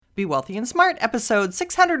Be Wealthy and Smart, episode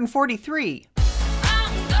 643.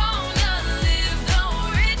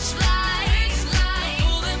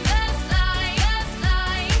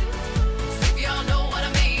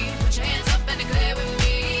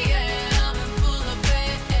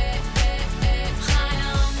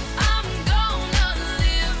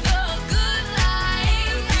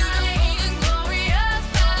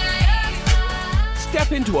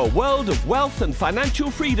 Step into a world of wealth and financial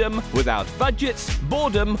freedom without budgets,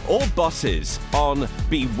 boredom, or bosses on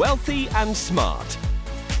Be Wealthy and Smart.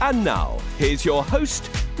 And now, here's your host,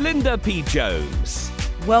 Linda P. Jones.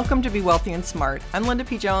 Welcome to Be Wealthy and Smart. I'm Linda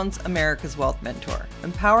P. Jones, America's Wealth Mentor,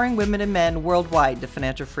 empowering women and men worldwide to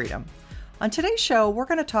financial freedom. On today's show, we're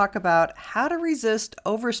going to talk about how to resist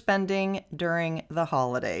overspending during the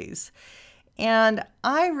holidays. And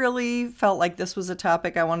I really felt like this was a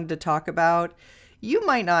topic I wanted to talk about. You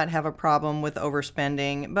might not have a problem with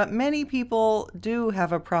overspending, but many people do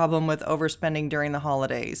have a problem with overspending during the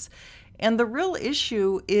holidays. And the real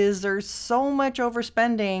issue is there's so much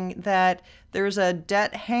overspending that there's a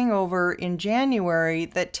debt hangover in January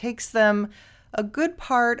that takes them a good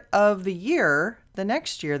part of the year, the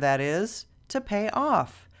next year that is, to pay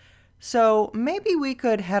off. So maybe we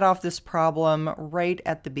could head off this problem right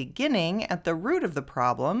at the beginning, at the root of the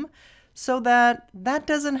problem, so that that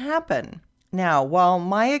doesn't happen. Now, while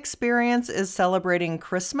my experience is celebrating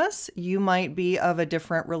Christmas, you might be of a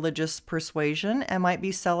different religious persuasion and might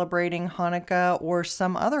be celebrating Hanukkah or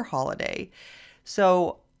some other holiday.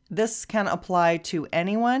 So this can apply to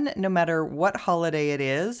anyone, no matter what holiday it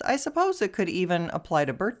is. I suppose it could even apply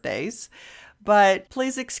to birthdays. But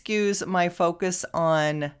please excuse my focus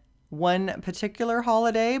on one particular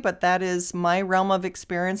holiday, but that is my realm of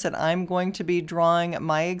experience that I'm going to be drawing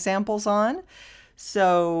my examples on.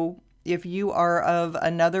 So if you are of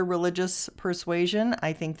another religious persuasion,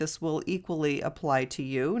 I think this will equally apply to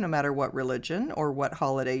you, no matter what religion or what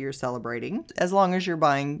holiday you're celebrating, as long as you're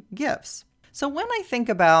buying gifts. So when I think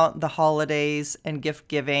about the holidays and gift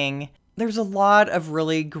giving, there's a lot of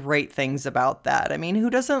really great things about that. I mean, who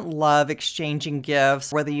doesn't love exchanging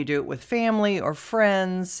gifts, whether you do it with family or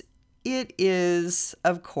friends? It is,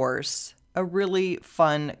 of course, a really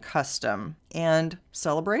fun custom and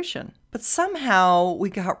celebration. But somehow we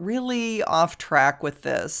got really off track with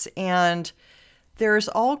this, and there's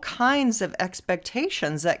all kinds of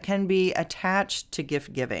expectations that can be attached to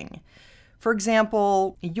gift giving. For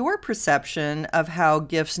example, your perception of how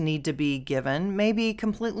gifts need to be given may be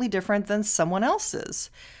completely different than someone else's.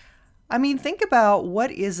 I mean, think about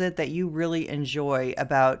what is it that you really enjoy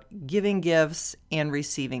about giving gifts and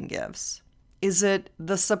receiving gifts? Is it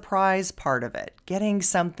the surprise part of it? Getting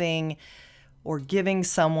something or giving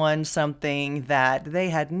someone something that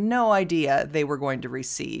they had no idea they were going to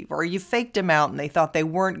receive, or you faked them out and they thought they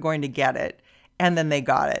weren't going to get it, and then they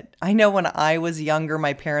got it. I know when I was younger,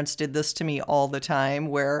 my parents did this to me all the time,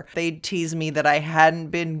 where they'd tease me that I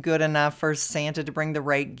hadn't been good enough for Santa to bring the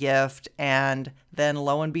right gift, and then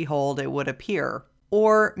lo and behold, it would appear.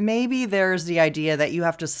 Or maybe there's the idea that you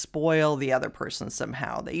have to spoil the other person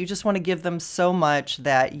somehow, that you just want to give them so much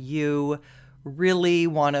that you really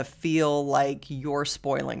want to feel like you're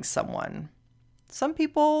spoiling someone. Some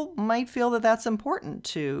people might feel that that's important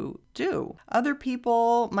to do. Other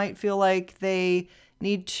people might feel like they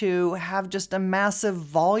need to have just a massive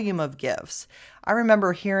volume of gifts. I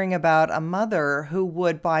remember hearing about a mother who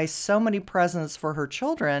would buy so many presents for her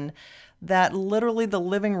children that literally the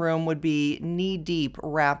living room would be knee-deep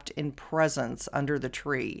wrapped in presents under the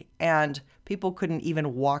tree, and people couldn't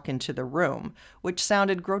even walk into the room, which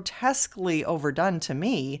sounded grotesquely overdone to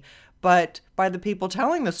me, but by the people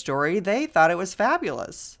telling the story, they thought it was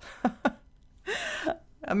fabulous.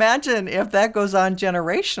 Imagine if that goes on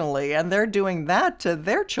generationally and they're doing that to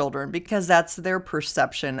their children because that's their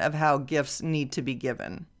perception of how gifts need to be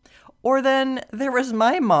given. Or then there was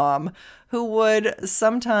my mom, who would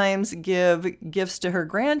sometimes give gifts to her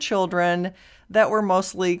grandchildren that were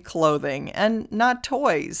mostly clothing and not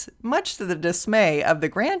toys, much to the dismay of the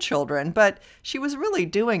grandchildren, but she was really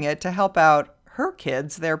doing it to help out her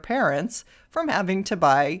kids, their parents, from having to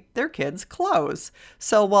buy their kids clothes.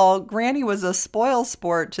 So while Granny was a spoil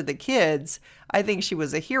sport to the kids, I think she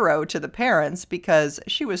was a hero to the parents because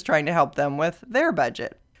she was trying to help them with their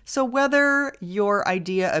budget. So whether your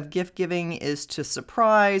idea of gift giving is to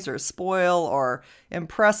surprise or spoil or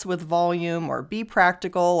impress with volume or be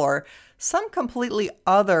practical or some completely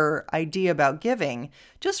other idea about giving,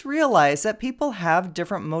 just realize that people have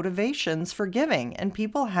different motivations for giving and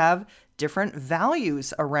people have different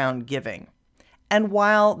values around giving. And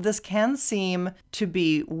while this can seem to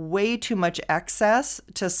be way too much excess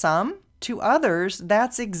to some, to others,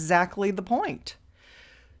 that's exactly the point.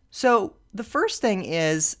 So the first thing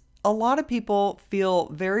is a lot of people feel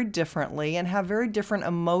very differently and have very different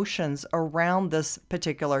emotions around this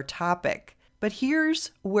particular topic. But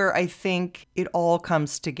here's where I think it all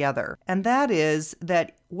comes together. And that is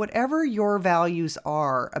that whatever your values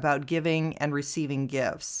are about giving and receiving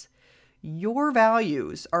gifts, your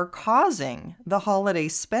values are causing the holiday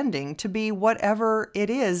spending to be whatever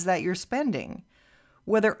it is that you're spending,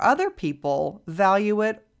 whether other people value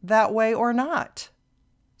it that way or not.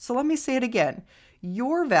 So let me say it again.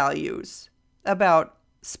 Your values about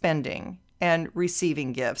spending and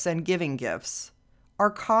receiving gifts and giving gifts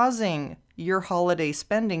are causing your holiday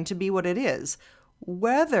spending to be what it is,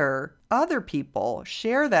 whether other people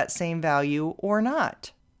share that same value or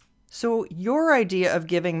not. So your idea of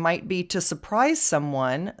giving might be to surprise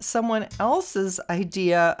someone. Someone else's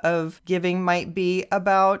idea of giving might be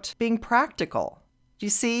about being practical. Do you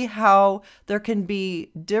see how there can be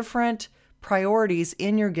different priorities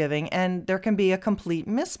in your giving and there can be a complete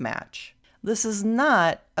mismatch? This is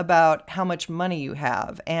not about how much money you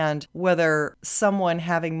have and whether someone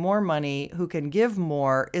having more money who can give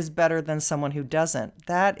more is better than someone who doesn't.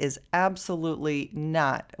 That is absolutely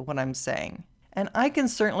not what I'm saying. And I can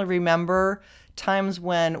certainly remember times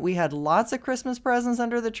when we had lots of Christmas presents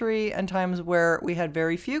under the tree and times where we had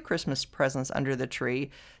very few Christmas presents under the tree,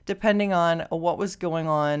 depending on what was going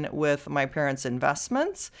on with my parents'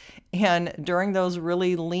 investments. And during those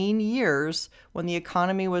really lean years when the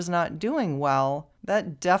economy was not doing well,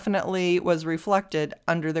 that definitely was reflected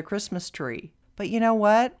under the Christmas tree. But you know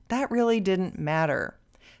what? That really didn't matter.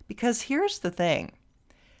 Because here's the thing.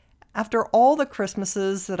 After all the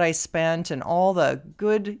Christmases that I spent and all the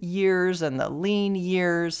good years and the lean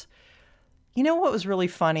years, you know what was really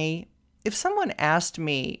funny? If someone asked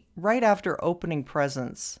me right after opening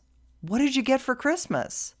presents, "What did you get for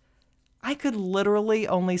Christmas?" I could literally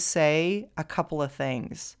only say a couple of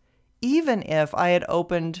things, even if I had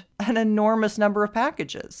opened an enormous number of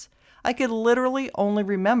packages. I could literally only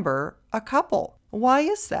remember a couple. Why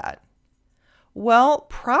is that? Well,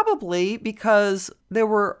 probably because there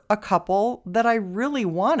were a couple that I really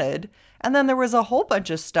wanted, and then there was a whole bunch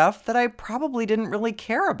of stuff that I probably didn't really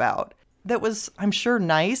care about. That was, I'm sure,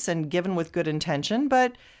 nice and given with good intention,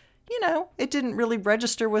 but, it didn't really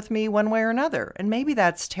register with me one way or another. And maybe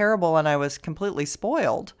that's terrible and I was completely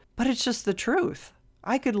spoiled, but it's just the truth.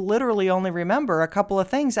 I could literally only remember a couple of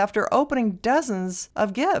things after opening dozens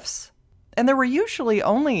of gifts. And there were usually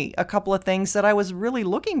only a couple of things that I was really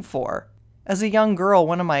looking for. As a young girl,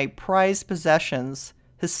 one of my prized possessions,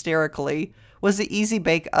 hysterically, was the Easy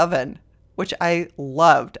Bake Oven, which I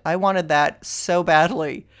loved. I wanted that so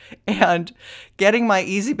badly. And getting my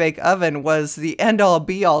Easy Bake Oven was the end-all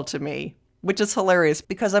be-all to me, which is hilarious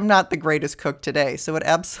because I'm not the greatest cook today. So it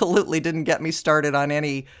absolutely didn't get me started on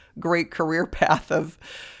any great career path of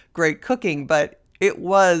great cooking, but it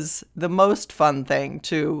was the most fun thing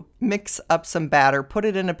to mix up some batter, put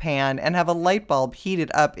it in a pan, and have a light bulb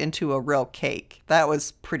heated up into a real cake. That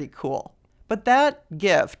was pretty cool. But that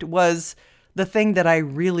gift was the thing that I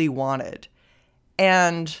really wanted.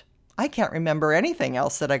 And I can't remember anything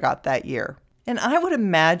else that I got that year. And I would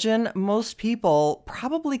imagine most people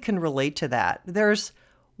probably can relate to that. There's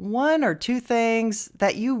one or two things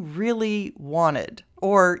that you really wanted,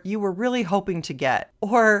 or you were really hoping to get,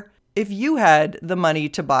 or if you had the money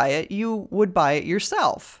to buy it, you would buy it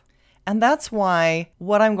yourself. And that's why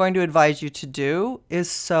what I'm going to advise you to do is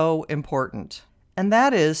so important. And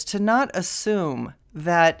that is to not assume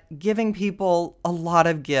that giving people a lot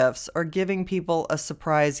of gifts or giving people a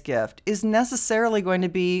surprise gift is necessarily going to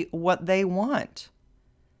be what they want.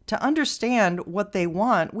 To understand what they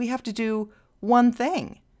want, we have to do one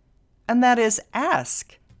thing, and that is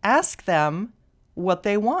ask. Ask them what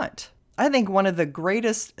they want. I think one of the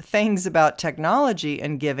greatest things about technology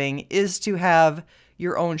and giving is to have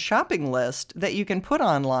your own shopping list that you can put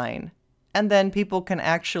online. And then people can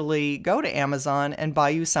actually go to Amazon and buy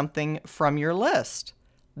you something from your list.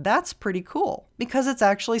 That's pretty cool because it's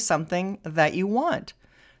actually something that you want.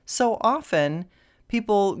 So often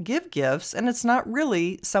people give gifts and it's not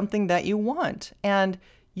really something that you want. And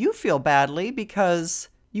you feel badly because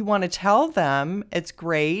you want to tell them it's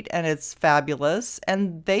great and it's fabulous,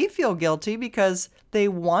 and they feel guilty because they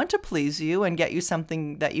want to please you and get you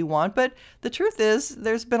something that you want. But the truth is,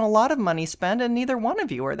 there's been a lot of money spent and neither one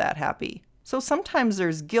of you are that happy. So sometimes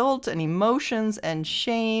there's guilt and emotions and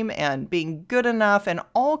shame and being good enough and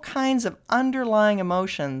all kinds of underlying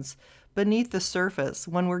emotions beneath the surface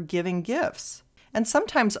when we're giving gifts. And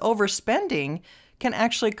sometimes overspending can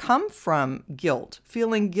actually come from guilt,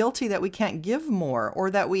 feeling guilty that we can't give more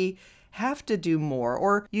or that we have to do more,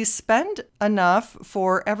 or you spend enough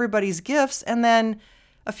for everybody's gifts and then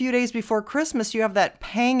a few days before Christmas, you have that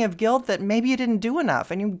pang of guilt that maybe you didn't do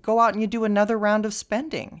enough, and you go out and you do another round of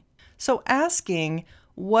spending. So asking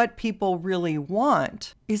what people really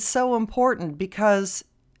want is so important, because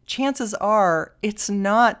chances are it's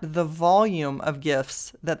not the volume of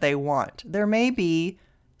gifts that they want. There may be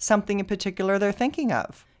something in particular they're thinking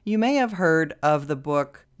of. You may have heard of the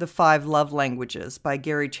book, The 5 Love Languages by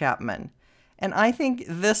Gary Chapman. And I think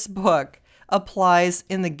this book applies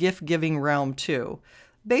in the gift-giving realm too.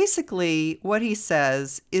 Basically, what he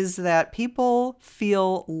says is that people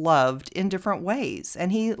feel loved in different ways.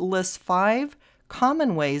 And he lists 5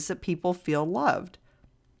 common ways that people feel loved.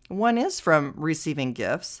 One is from receiving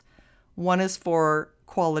gifts. One is for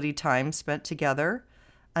quality time spent together.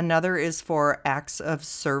 Another is for acts of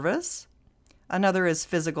service. Another is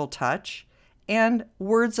physical touch and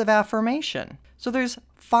words of affirmation. So there's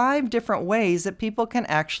 5 different ways that people can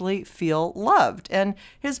actually feel loved. And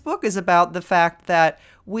his book is about the fact that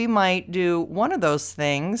we might do one of those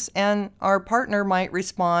things and our partner might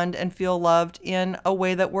respond and feel loved in a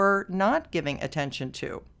way that we're not giving attention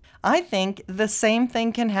to. I think the same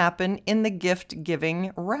thing can happen in the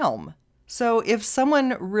gift-giving realm. So if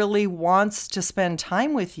someone really wants to spend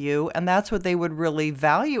time with you and that's what they would really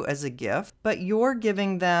value as a gift, but you're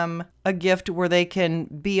giving them a gift where they can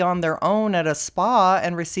be on their own at a spa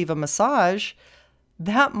and receive a massage,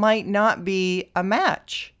 that might not be a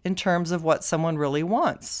match in terms of what someone really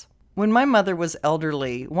wants. When my mother was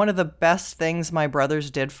elderly, one of the best things my brothers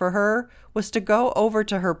did for her was to go over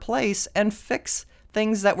to her place and fix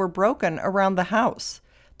things that were broken around the house.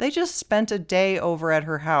 They just spent a day over at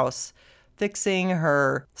her house fixing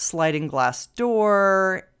her sliding glass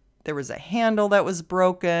door. There was a handle that was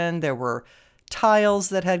broken. There were tiles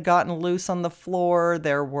that had gotten loose on the floor.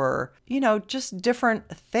 There were, just different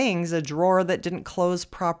things, a drawer that didn't close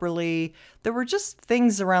properly. There were just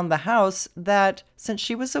things around the house that, since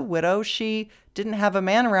she was a widow, she didn't have a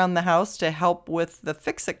man around the house to help with the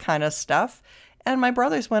fix-it kind of stuff. And my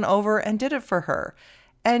brothers went over and did it for her.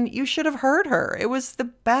 And you should have heard her. It was the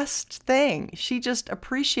best thing. She just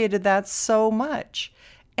appreciated that so much.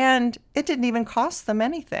 And it didn't even cost them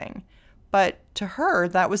anything. But to her,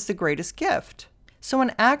 that was the greatest gift. So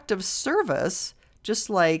an act of service,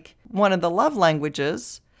 just like one of the love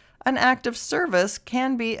languages, an act of service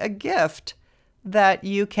can be a gift that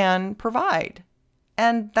you can provide.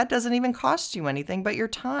 And that doesn't even cost you anything but your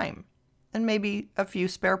time and maybe a few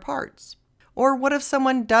spare parts. Or what if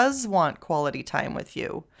someone does want quality time with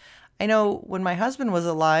you? I know when my husband was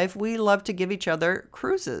alive, we loved to give each other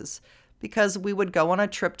cruises because we would go on a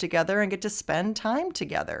trip together and get to spend time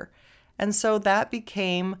together. And so that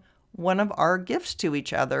became one of our gifts to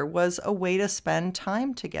each other, was a way to spend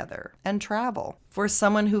time together and travel. For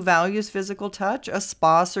someone who values physical touch, a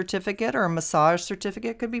spa certificate or a massage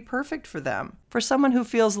certificate could be perfect for them. For someone who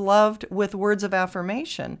feels loved with words of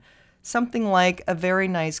affirmation, something like a very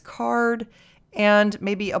nice card and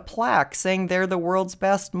maybe a plaque saying they're the world's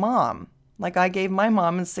best mom, like I gave my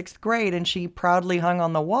mom in 6th grade and she proudly hung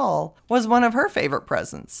on the wall, was one of her favorite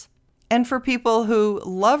presents. And for people who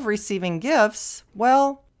love receiving gifts,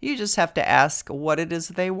 well, you just have to ask what it is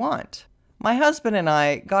they want. My husband and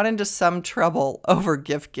I got into some trouble over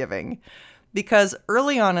gift giving because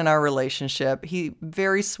early on in our relationship, he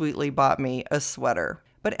very sweetly bought me a sweater.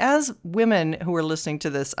 But as women who are listening to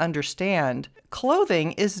this understand,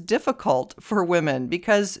 clothing is difficult for women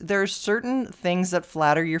because there's certain things that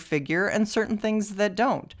flatter your figure and certain things that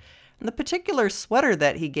don't. And the particular sweater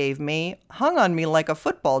that he gave me hung on me like a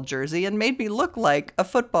football jersey and made me look like a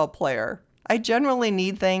football player. I generally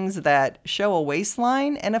need things that show a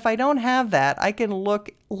waistline, and if I don't have that, I can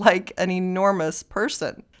look like an enormous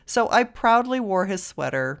person. So I proudly wore his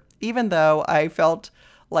sweater, even though I felt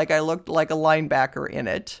like I looked like a linebacker in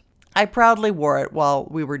it. I proudly wore it while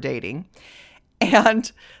we were dating. And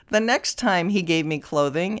the next time he gave me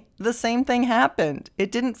clothing, the same thing happened.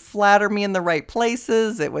 It didn't flatter me in the right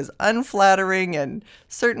places. It was unflattering in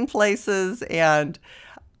certain places, and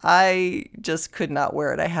I just could not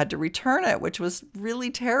wear it. I had to return it, which was really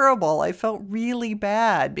terrible. I felt really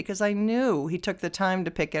bad because I knew he took the time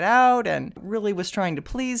to pick it out and really was trying to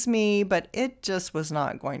please me, but it just was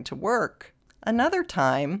not going to work. Another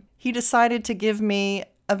time, he decided to give me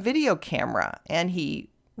a video camera, and he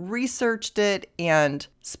researched it and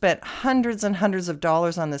spent hundreds and hundreds of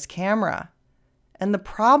dollars on this camera. And the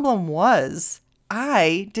problem was,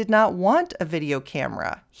 I did not want a video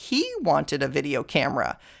camera. He wanted a video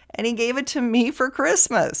camera, and he gave it to me for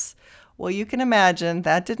Christmas. Well, you can imagine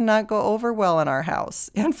that did not go over well in our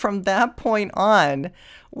house. And from that point on,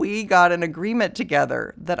 we got an agreement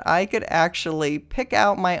together that I could actually pick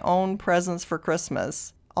out my own presents for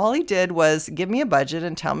Christmas All he did was give me a budget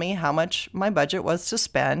and tell me how much my budget was to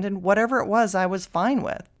spend, and whatever it was, I was fine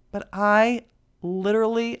with. But I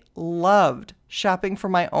literally loved shopping for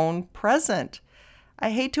my own present.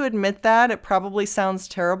 I hate to admit that. It probably sounds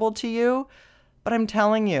terrible to you, but I'm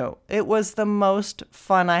telling you, it was the most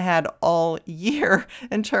fun I had all year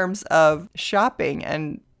in terms of shopping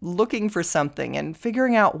and looking for something and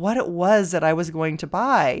figuring out what it was that I was going to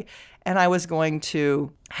buy. And I was going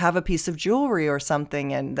to have a piece of jewelry or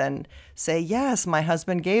something and then say, yes, my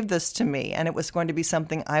husband gave this to me. And it was going to be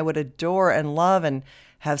something I would adore and love and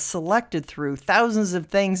have selected through thousands of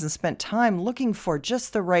things and spent time looking for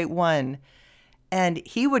just the right one. And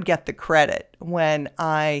he would get the credit when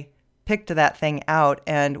I picked that thing out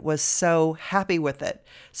and was so happy with it.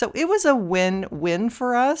 So it was a win-win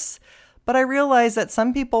for us. But I realized that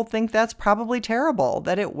some people think that's probably terrible,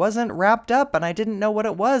 that it wasn't wrapped up and I didn't know what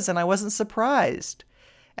it was and I wasn't surprised.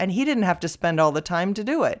 And he didn't have to spend all the time to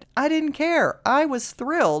do it. I didn't care. I was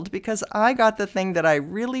thrilled because I got the thing that I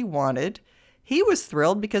really wanted. He was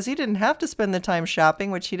thrilled because he didn't have to spend the time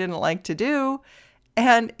shopping, which he didn't like to do.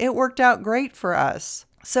 And it worked out great for us.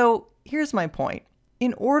 So here's my point.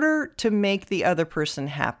 In order to make the other person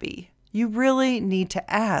happy, you really need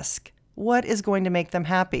to ask, what is going to make them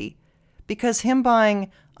happy? Because him buying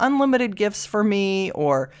unlimited gifts for me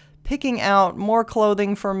or picking out more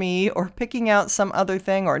clothing for me or picking out some other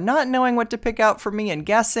thing or not knowing what to pick out for me and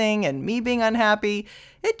guessing and me being unhappy,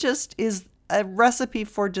 it just is a recipe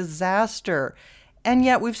for disaster. And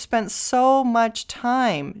yet we've spent so much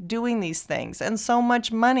time doing these things and so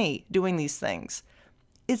much money doing these things.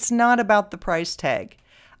 It's not about the price tag.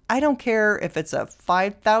 I don't care if it's a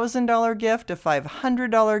 $5,000 gift, a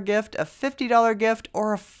 $500 gift, a $50 gift,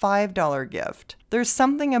 or a $5 gift. There's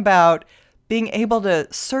something about being able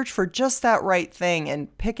to search for just that right thing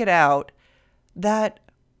and pick it out that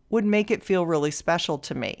would make it feel really special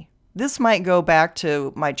to me. This might go back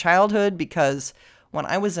to my childhood because when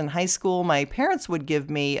I was in high school, my parents would give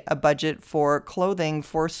me a budget for clothing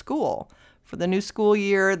for school. For the new school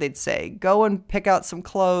year, they'd say, go and pick out some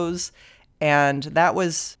clothes. And that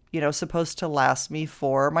was, supposed to last me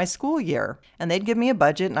for my school year. And they'd give me a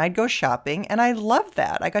budget and I'd go shopping. And I loved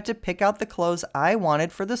that. I got to pick out the clothes I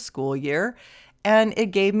wanted for the school year. And it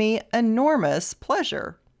gave me enormous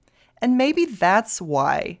pleasure. And maybe that's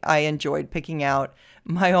why I enjoyed picking out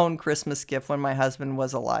my own Christmas gift when my husband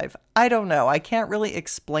was alive. I don't know. I can't really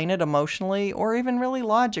explain it emotionally or even really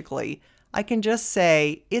logically. I can just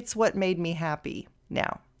say it's what made me happy.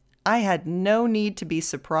 Now, I had no need to be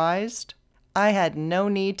surprised. I had no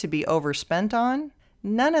need to be overspent on.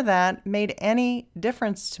 None of that made any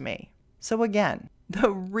difference to me. So again,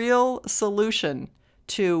 the real solution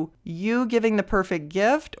to you giving the perfect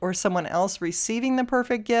gift or someone else receiving the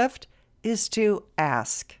perfect gift is to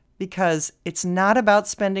ask. Because it's not about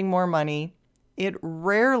spending more money. It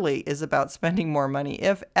rarely is about spending more money,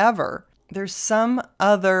 if ever. There's some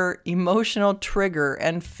other emotional trigger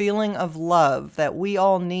and feeling of love that we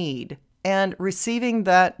all need. And receiving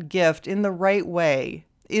that gift in the right way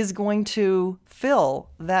is going to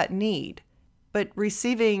fill that need. But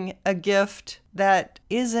receiving a gift that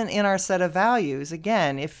isn't in our set of values,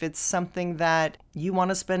 again, if it's something that you want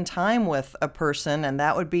to spend time with a person and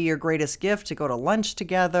that would be your greatest gift, to go to lunch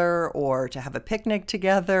together or to have a picnic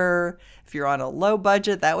together. If you're on a low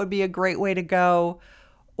budget, that would be a great way to go.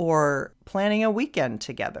 Or planning a weekend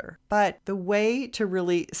together. But the way to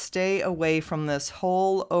really stay away from this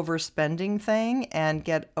whole overspending thing and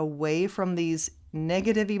get away from these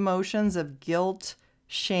negative emotions of guilt,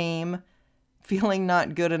 shame, feeling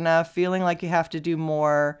not good enough, feeling like you have to do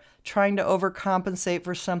more, trying to overcompensate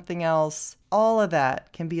for something else, all of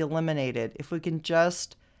that can be eliminated if we can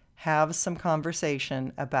just have some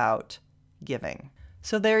conversation about giving.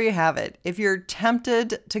 So there you have it. If you're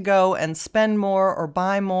tempted to go and spend more or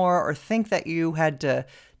buy more or think that you had to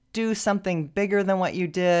do something bigger than what you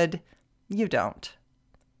did, you don't.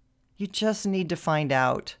 You just need to find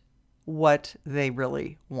out what they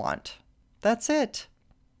really want. That's it.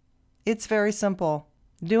 It's very simple.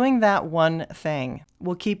 Doing that one thing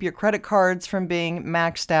will keep your credit cards from being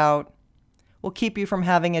maxed out, will keep you from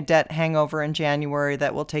having a debt hangover in January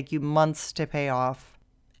that will take you months to pay off.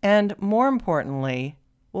 And more importantly,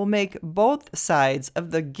 will make both sides of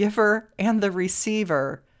the giver and the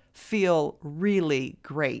receiver feel really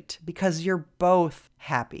great because you're both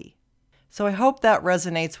happy. So I hope that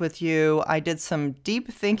resonates with you. I did some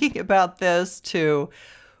deep thinking about this to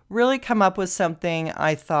really come up with something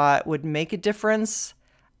I thought would make a difference.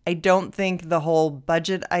 I don't think the whole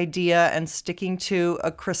budget idea and sticking to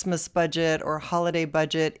a Christmas budget or holiday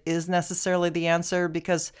budget is necessarily the answer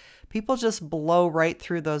because people just blow right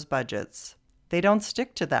through those budgets. they don't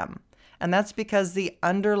stick to them. And that's because the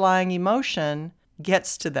underlying emotion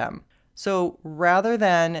gets to them. So rather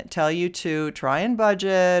than tell you to try and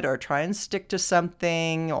budget or try and stick to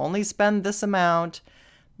something, only spend this amount,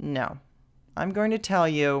 no. I'm going to tell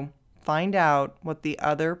you, find out what the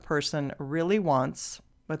other person really wants,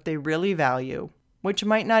 what they really value, which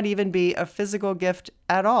might not even be a physical gift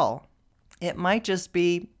at all. It might just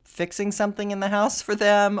be fixing something in the house for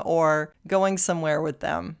them or going somewhere with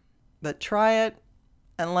them. But try it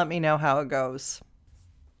and let me know how it goes.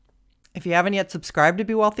 If you haven't yet subscribed to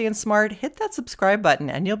Be Wealthy and Smart, hit that subscribe button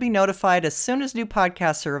and you'll be notified as soon as new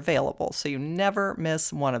podcasts are available so you never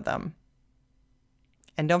miss one of them.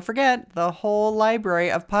 And don't forget, the whole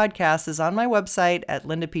library of podcasts is on my website at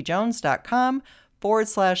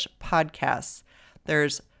lindapjones.com/podcasts.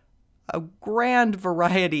 There's a grand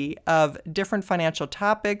variety of different financial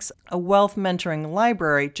topics, a wealth mentoring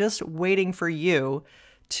library just waiting for you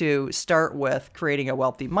to start with creating a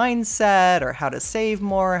wealthy mindset or how to save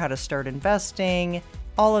more, how to start investing.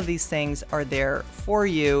 All of these things are there for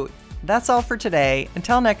you. That's all for today.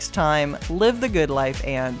 Until next time, live the good life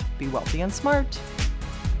and be wealthy and smart.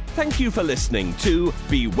 Thank you for listening to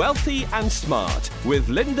Be Wealthy and Smart with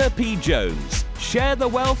Linda P. Jones. Share the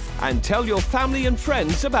wealth and tell your family and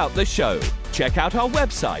friends about the show. Check out our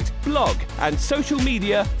website, blog, and social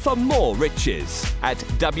media for more riches at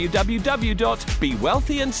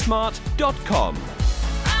www.bewealthyandsmart.com.